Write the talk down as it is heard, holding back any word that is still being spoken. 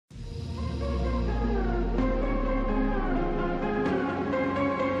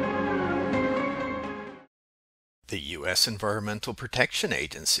U.S. Environmental Protection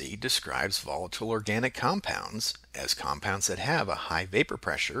Agency describes volatile organic compounds as compounds that have a high vapor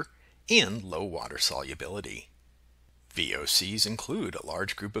pressure and low water solubility. VOCs include a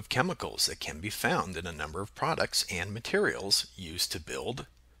large group of chemicals that can be found in a number of products and materials used to build,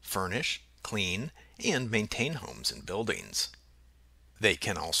 furnish, clean, and maintain homes and buildings. They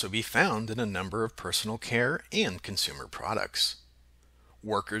can also be found in a number of personal care and consumer products.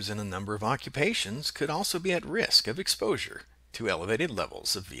 Workers in a number of occupations could also be at risk of exposure to elevated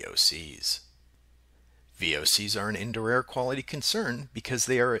levels of VOCs. VOCs are an indoor air quality concern because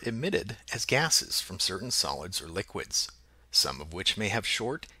they are emitted as gases from certain solids or liquids, some of which may have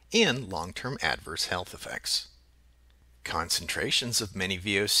short and long-term adverse health effects. Concentrations of many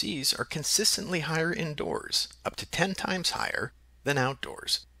VOCs are consistently higher indoors, up to 10 times higher than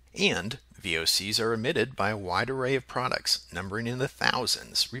outdoors, and VOCs are emitted by a wide array of products numbering in the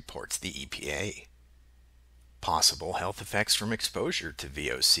thousands, reports the EPA. Possible health effects from exposure to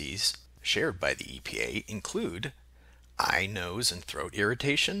VOCs shared by the EPA include eye, nose, and throat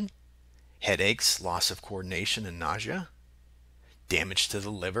irritation, headaches, loss of coordination and nausea, damage to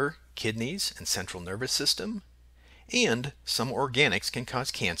the liver, kidneys, and central nervous system, and some organics can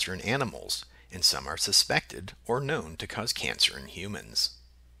cause cancer in animals, and some are suspected or known to cause cancer in humans.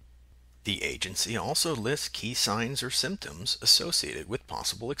 The agency also lists key signs or symptoms associated with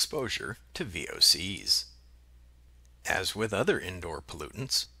possible exposure to VOCs. As with other indoor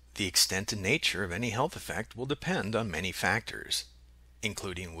pollutants, the extent and nature of any health effect will depend on many factors,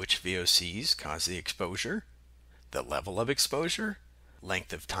 including which VOCs cause the exposure, the level of exposure,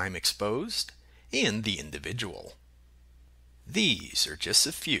 length of time exposed, and the individual. These are just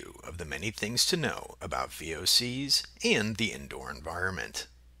a few of the many things to know about VOCs and the indoor environment.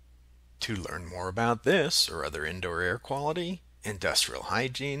 To learn more about this or other indoor air quality, industrial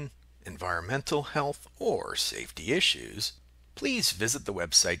hygiene, environmental health, or safety issues, please visit the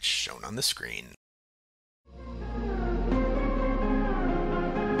website shown on the screen.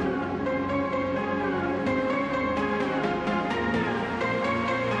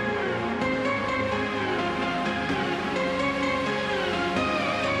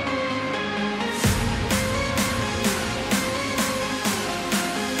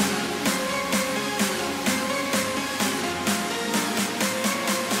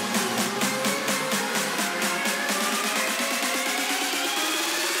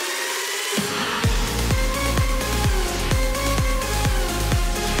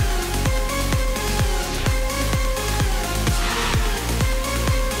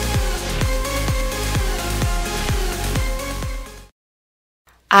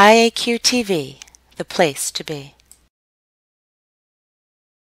 IAQ TV, the place to be.